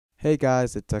Hey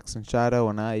guys, it's X and Shadow,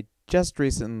 and I just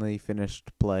recently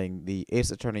finished playing the Ace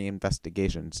Attorney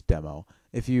Investigations demo.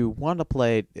 If you want to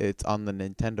play it, it's on the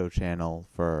Nintendo channel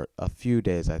for a few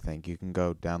days, I think. You can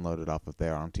go download it off of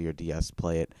there onto your DS,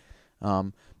 play it.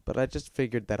 Um, but I just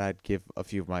figured that I'd give a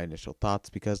few of my initial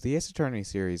thoughts because the Ace Attorney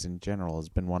series in general has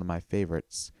been one of my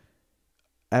favorites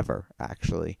ever,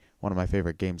 actually. One of my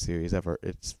favorite game series ever.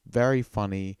 It's very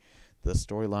funny. The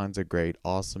storylines are great,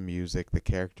 awesome music, the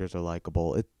characters are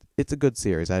likable. It's a good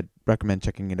series. I'd recommend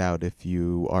checking it out if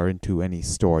you are into any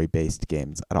story-based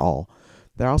games at all.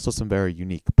 There are also some very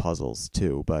unique puzzles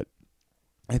too, but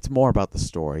it's more about the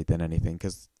story than anything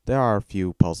because there are a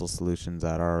few puzzle solutions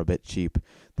that are a bit cheap.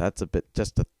 That's a bit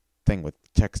just a thing with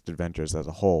text adventures as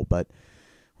a whole, but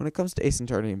when it comes to Ace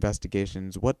Attorney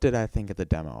Investigations, what did I think of the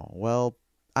demo? Well,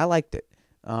 I liked it.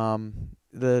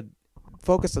 The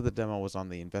focus of the demo was on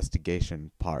the investigation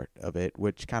part of it,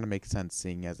 which kind of makes sense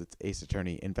seeing as it's Ace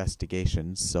Attorney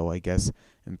Investigations, so I guess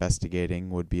investigating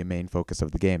would be a main focus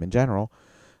of the game in general.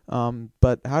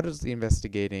 But how does the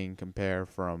investigating compare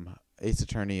from Ace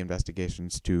Attorney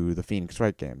Investigations to the Phoenix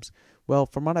Wright games? Well,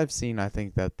 from what I've seen, I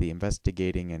think that the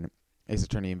investigating in Ace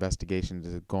Attorney Investigations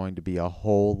is going to be a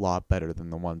whole lot better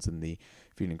than the ones in the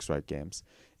Phoenix Wright games.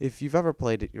 If you've ever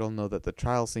played it, you'll know that the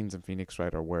trial scenes in Phoenix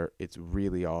Wright are where it's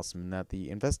really awesome, and that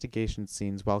the investigation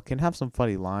scenes, while can have some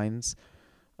funny lines,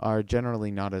 are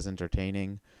generally not as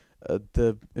entertaining.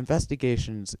 The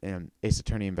investigations in Ace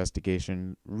Attorney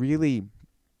Investigation really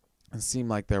seem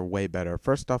like they're way better.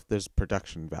 First off, there's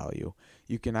production value.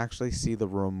 You can actually see the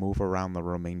room, move around the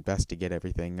room, investigate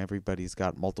everything. Everybody's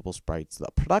got multiple sprites. The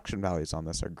production values on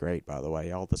this are great, by the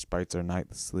way. All the sprites are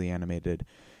nicely animated.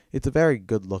 It's a very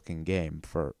good looking game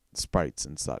for sprites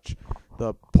and such.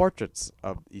 The portraits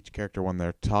of each character when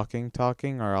they're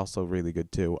talking are also really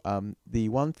good too. The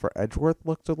one for Edgeworth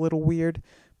looked a little weird,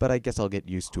 but I guess I'll get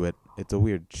used to it. It's a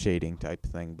weird shading type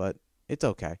thing, but it's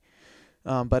okay.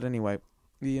 But anyway,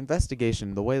 the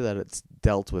investigation, the way that it's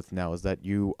dealt with now is that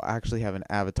you actually have an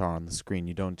avatar on the screen.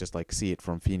 You don't just like see it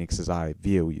from Phoenix's eye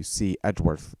view. You see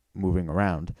Edgeworth moving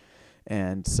around.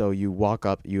 And so you walk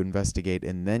up, you investigate,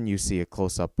 and then you see a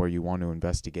close up where you want to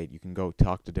investigate. You can go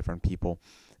talk to different people.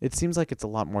 It seems like it's a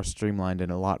lot more streamlined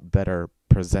and a lot better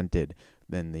presented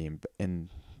than in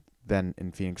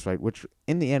Phoenix Wright, which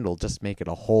in the end will just make it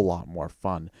a whole lot more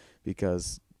fun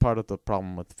because part of the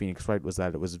problem with Phoenix Wright was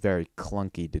that it was very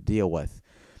clunky to deal with.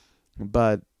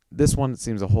 But this one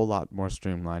seems a whole lot more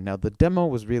streamlined. Now, the demo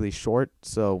was really short,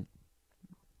 so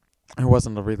there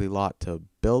wasn't a really lot to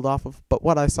build off of, but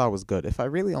what I saw was good. If I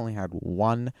really only had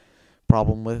one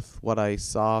problem with what I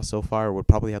saw so far, it would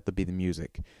probably have to be the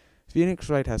music. Phoenix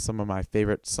Wright has some of my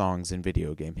favorite songs in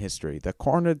video game history. The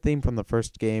cornered theme from the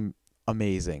first game,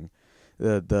 amazing.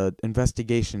 The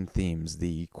investigation themes,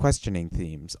 the questioning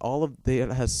themes,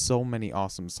 it has so many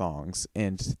awesome songs,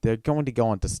 and they're going to go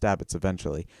on to Stabbits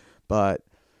eventually. But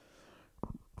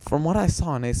from what I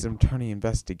saw in Ace Attorney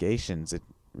Investigations, it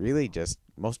really just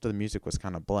most of the music was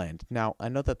kind of bland. Now, I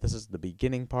know that this is the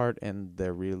beginning part and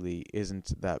there really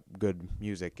isn't that good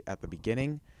music at the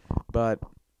beginning, but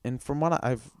and from what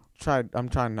I'm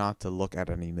trying not to look at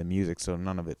any of the music so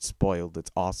none of it's spoiled. Its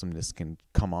awesomeness can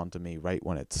come on to me right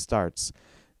when it starts.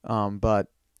 But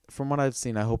from what I've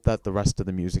seen, I hope that the rest of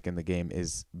the music in the game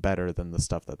is better than the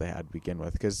stuff that they had to begin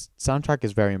with, because soundtrack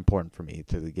is very important for me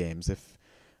to the games. If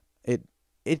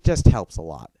it just helps a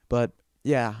lot. But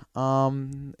yeah,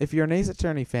 if you're an Ace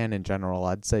Attorney fan in general,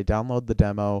 I'd say download the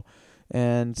demo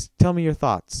and tell me your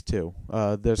thoughts too.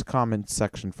 There's a comments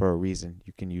section for a reason.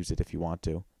 You can use it if you want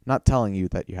to. Not telling you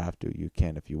that you have to. You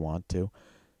can if you want to.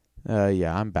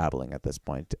 Yeah, I'm babbling at this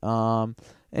point.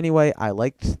 Anyway, I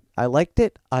liked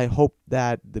it. I hope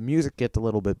that the music gets a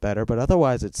little bit better, but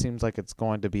otherwise it seems like it's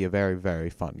going to be a very,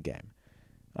 very fun game.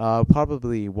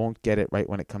 Probably won't get it right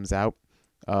when it comes out,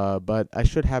 but I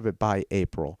should have it by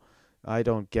April. I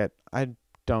don't get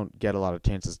a lot of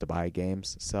chances to buy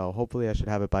games, so hopefully I should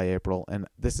have it by April, and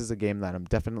this is a game that I'm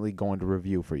definitely going to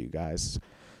review for you guys.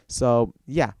 So,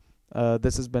 yeah,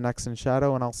 this has been X and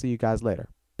Shadow, and I'll see you guys later.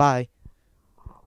 Bye!